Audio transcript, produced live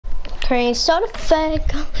Train sort of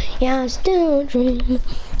fake, yeah, I still dream.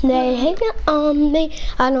 They hate it on me,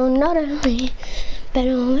 I don't know what I mean.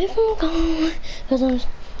 Better away from gone, cause I'm... Do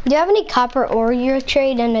you have any copper ore you're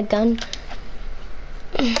trade and a gun?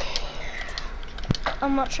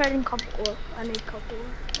 I'm not trading copper ore, I need copper ore.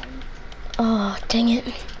 Oh, dang it.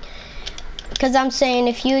 Cause I'm saying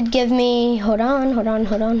if you'd give me, hold on. Right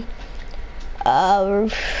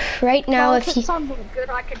now, well, if it's you... something good,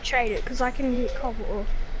 I could trade it, cause I can get copper ore.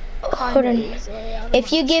 Hold on.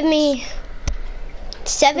 If you give me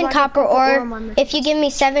 7 copper ore, if you give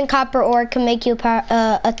me 7 copper ore, I can make you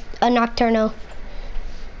a nocturno.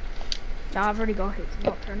 No, I've already got heaps of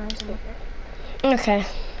nocturnos in it. Okay.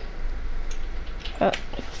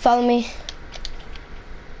 Follow me.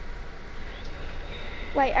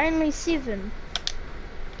 Wait, only 7.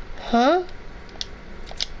 Huh?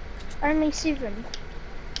 Only 7.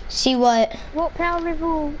 See what? What power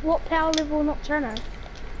level nocturno?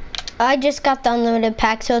 I just got the unlimited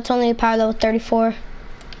pack, so it's only power level 34.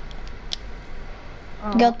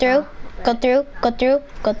 Oh, Go through.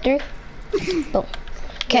 Boom.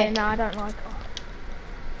 Okay. Yeah, no, I don't like it.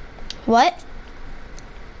 What?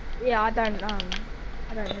 Yeah, I don't need,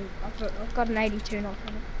 I've got an 82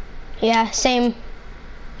 nocturno. Yeah, same.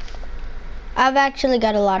 I've actually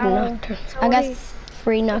got a lot of nocturno. So I got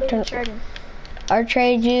 3 nocturno. I'll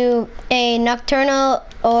trade you a nocturnal,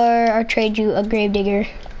 or I'll trade you a gravedigger.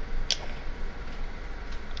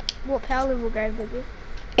 What power level gravedigger?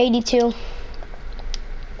 82.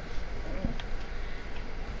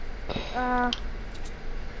 I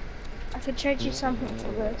could trade you something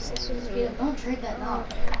for this. This is good. Don't trade that now.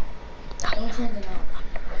 Don't trade it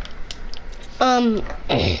now.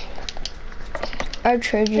 I'll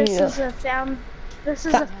trade you. This is a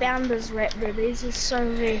founder's raptor. These are so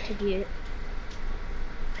rare to get.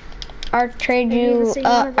 I'll trade you.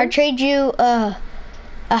 I'll trade you a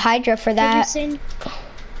hydra for that. Have you seen?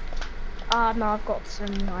 No, I've got some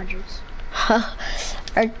hydras.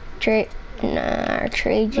 I'll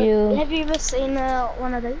trade you. Have you ever seen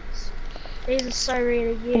one of these? These are so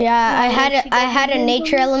rare to get. Yeah, I had a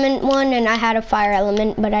nature element one, and I had a fire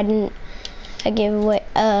element, but I didn't. I gave away.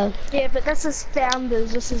 Yeah, but this is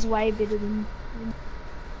founders. This is way better than.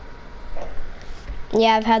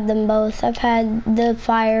 Yeah, I've had them both. I've had the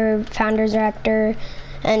fire founders raptor,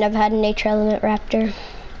 and I've had a nature element raptor.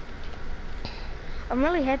 I'm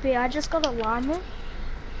really happy. I just got a llama,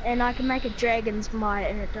 and I can make a dragon's might,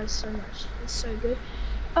 and it does so much. It's so good.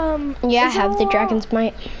 Yeah, I have the dragon's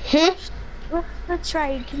might. With the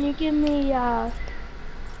trade, can you give me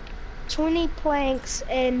 20 planks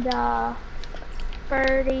and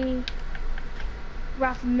 30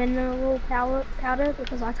 rough mineral powder,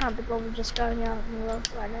 because I can't be bothered just going out in the world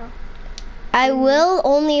right now. I will,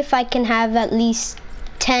 only if I can have at least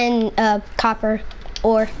 10 copper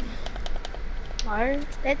ore. No,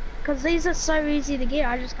 because these are so easy to get.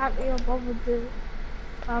 I just can't be bothered to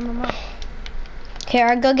farm them up. Here,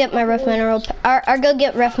 I'll go get my rough mineral. I'll go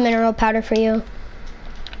get rough mineral powder for you.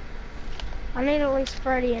 I need at least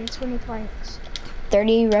 30 and 20 planks.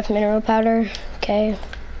 30 rough mineral powder. Okay.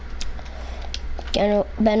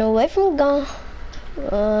 Been away from gone.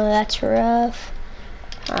 That's rough.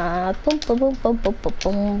 Boom, boom, boom, boom, boom, boom,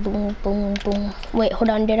 boom, boom, boom, boom. Wait, hold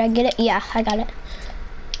on. Did I get it? Yeah, I got it.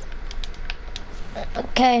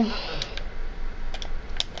 Okay.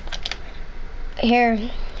 Here,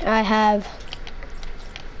 I have.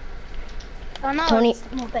 Oh no, 20. it's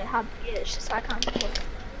not that hard to get. It's just I can't get it.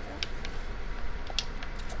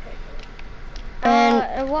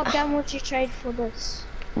 And what gun would you trade for this?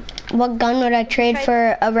 What gun would I trade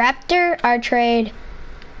for? A raptor? I'd trade.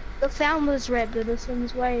 The founder's raptor. This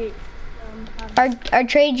one's way. I'd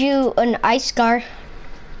trade you an ice scar.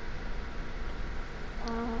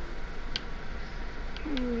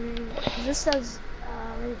 This does.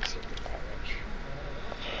 Let me see the damage.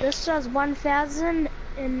 This does 1,000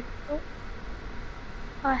 and.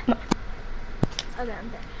 Okay, I'm dead.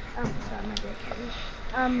 Sorry, my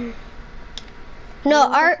dead.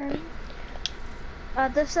 No,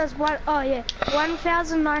 this says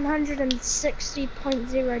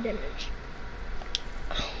 1,960.0 damage.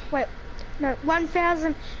 Wait, no,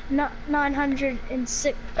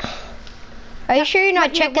 1,906. Are you sure you're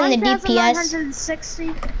not checking the DPS?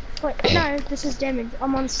 1,960. No, this is damage.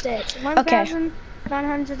 I'm on stats.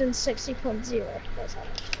 1,960.0. That's how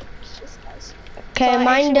much this does. Okay, so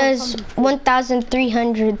mine does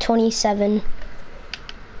 1,327.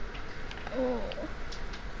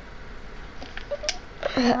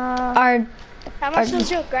 How much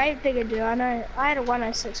does your gravedigger do? I know I had a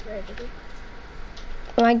 106 gravedigger.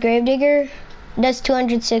 My gravedigger does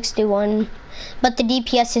 261, but the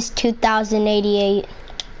DPS is 2,088.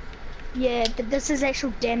 Yeah, but this is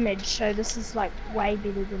actual damage, so this is like way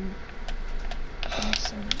better than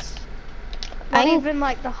instance. Not even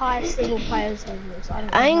like the highest level players have this. I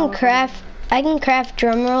don't know. I can craft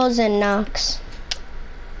drum rolls and knocks.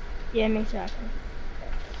 Yeah, me too.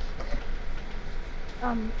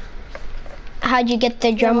 How'd you get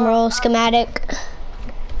the drum roll schematic?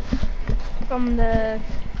 From the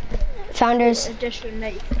Founders edition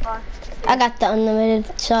that you can buy. I got the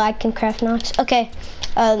unlimited, so I can craft knocks. Okay,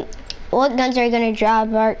 what guns are you gonna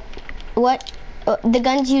drop, Art? What, the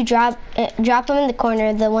guns you drop, drop them in the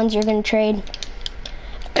corner, the ones you're gonna trade.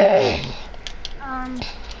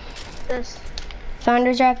 This.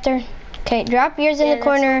 Founders Raptor. Okay, drop yours in the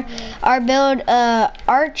corner. Our build,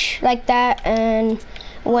 arch like that, and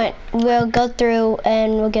we'll go through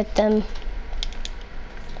and we'll get them.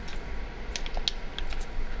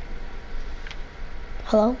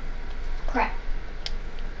 Hello? Crap.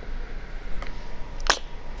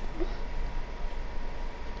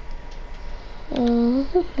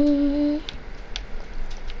 Mm-hmm.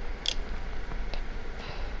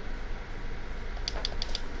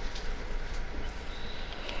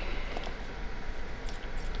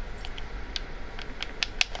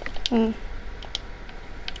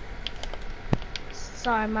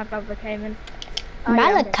 Sorry, my brother came in.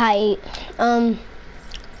 Malachite.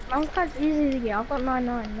 Malachite's easy to get. I've got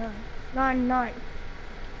 999. 99.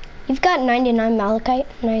 You've got 99 malachite.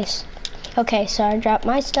 Nice. Okay, so I dropped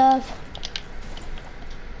my stuff.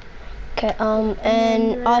 Okay,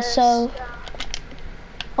 and also.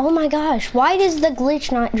 Oh my gosh, why does the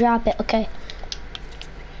glitch not drop it? Okay.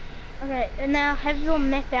 Okay, and now have your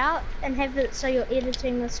map out and have it so you're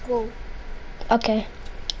editing the school. Okay.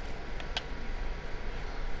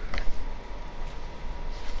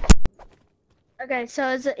 Okay, so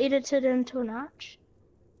is it edited into an arch?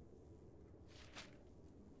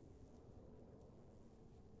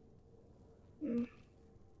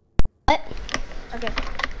 What? Okay.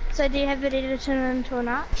 So do you have it edited into an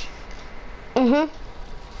arch? Mm-hmm.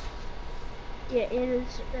 Yeah, it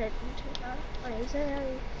is into an arch. Wait, is that how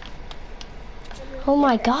you... Oh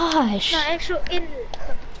my gosh. No, actual edit.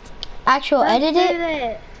 Actual edit it? Do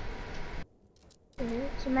that.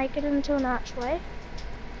 So make it into an archway.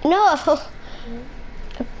 No.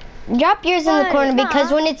 Drop yours in the corner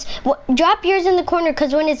because when it's drop yours in the corner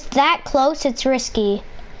because when it's that close, it's risky.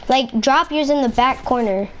 Like drop yours in the back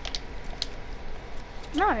corner.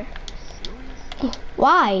 No.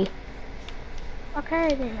 Why?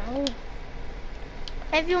 Okay then. I'll...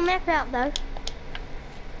 Have your map out though.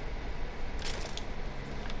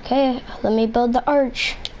 Okay, let me build the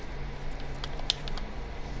arch.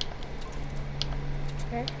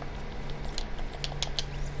 Okay.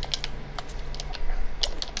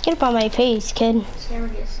 Get up on my face, kid. Never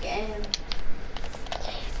get scammed.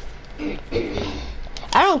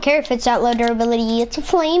 I don't care if it's at low durability, it's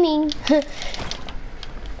flaming.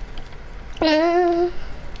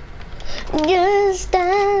 Just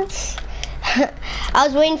dance. I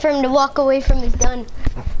was waiting for him to walk away from his gun.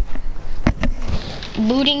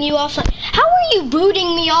 Booting you offline? How are you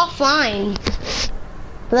booting me offline?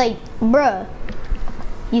 Like, bruh,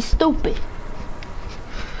 you stupid.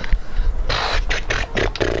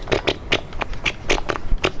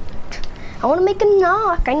 I want to make a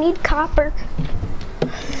knock. I need copper.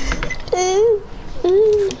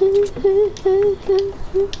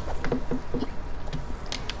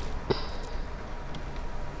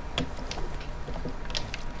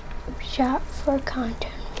 Shot for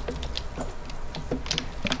content.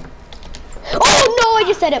 Oh no, I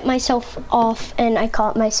just set it myself off and I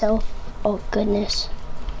caught myself. Oh goodness.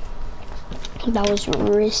 That was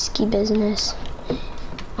risky business.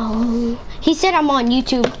 Oh, he said I'm on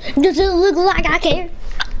YouTube. Does it look like I care?